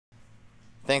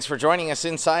Thanks for joining us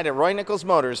inside at Nichols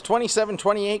Motors,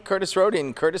 2728 Courtice Road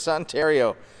in Courtice,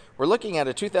 Ontario. We're looking at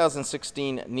a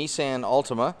 2016 Nissan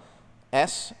Altima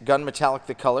S, gun metallic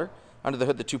the color, under the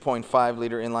hood the 2.5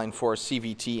 liter inline 4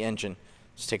 CVT engine.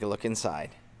 Let's take a look inside.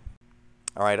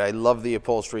 All right, I love the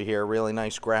upholstery here, really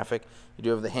nice graphic. You do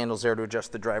have the handles there to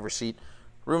adjust the driver's seat.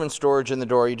 Room and storage in the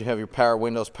door. You do have your power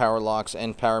windows, power locks,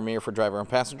 and power mirror for driver and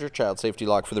passenger. Child safety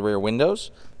lock for the rear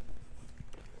windows.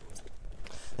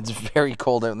 It's very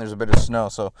cold out and there's a bit of snow,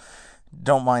 so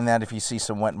don't mind that if you see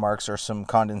some wet marks or some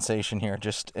condensation here.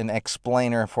 Just an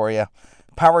explainer for you.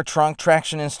 Power trunk,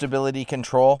 traction and stability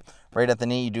control. Right at the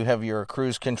knee, you do have your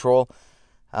cruise control.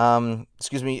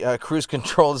 Cruise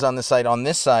control is on the side. On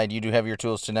this side, you do have your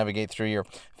tools to navigate through your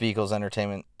vehicle's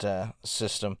entertainment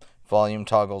system. Volume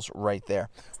toggles right there.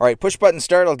 All right, push button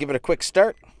start. I'll give it a quick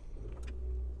start.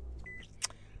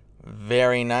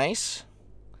 Very nice.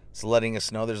 It's letting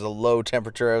us know there's a low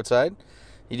temperature outside.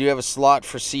 You do have a slot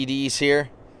for CDs here.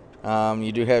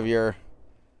 You do have your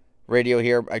radio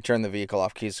here. I turned the vehicle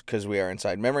off because we are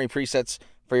inside. Memory presets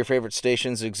for your favorite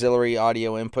stations, auxiliary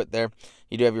audio input there.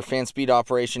 You do have your fan speed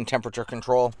operation, temperature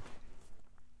control.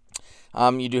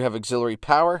 You do have auxiliary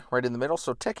power right in the middle.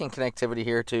 So tech and connectivity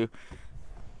here to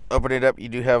open it up. You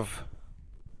do have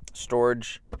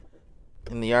storage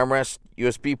in the armrest,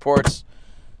 USB ports.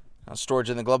 Storage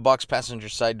in the glove box, passenger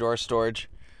side door storage,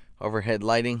 overhead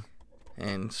lighting,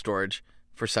 and storage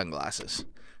for sunglasses.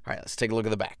 All right, let's take a look at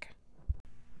the back.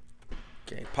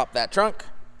 Okay, pop that trunk.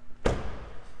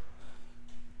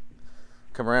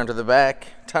 Come around to the back.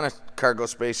 Ton of cargo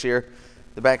space here.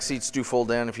 The back seats do fold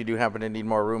down if you do happen to need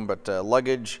more room, but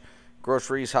luggage,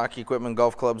 groceries, hockey equipment,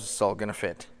 golf clubs, it's all going to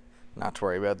fit. Not to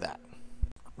worry about that.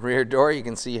 Rear door, you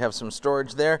can see you have some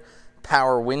storage there.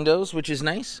 Power windows, which is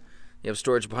nice. You have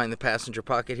storage behind the passenger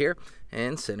pocket here,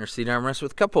 and center seat armrest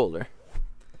with cup holder.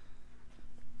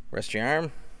 Rest your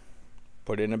arm,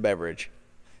 put in a beverage.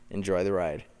 Enjoy the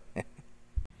ride. All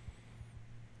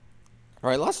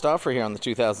right, lots to offer here on the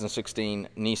 2016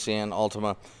 Nissan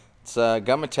Altima. It's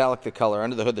gun metallic the color,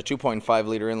 under the hood the 2.5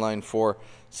 liter inline 4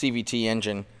 CVT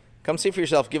engine. Come see for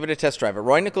yourself, give it a test drive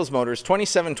at Nichols Motors,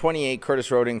 2728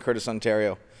 Courtice Road in Courtice,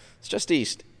 Ontario. It's just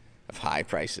east of high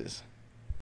prices.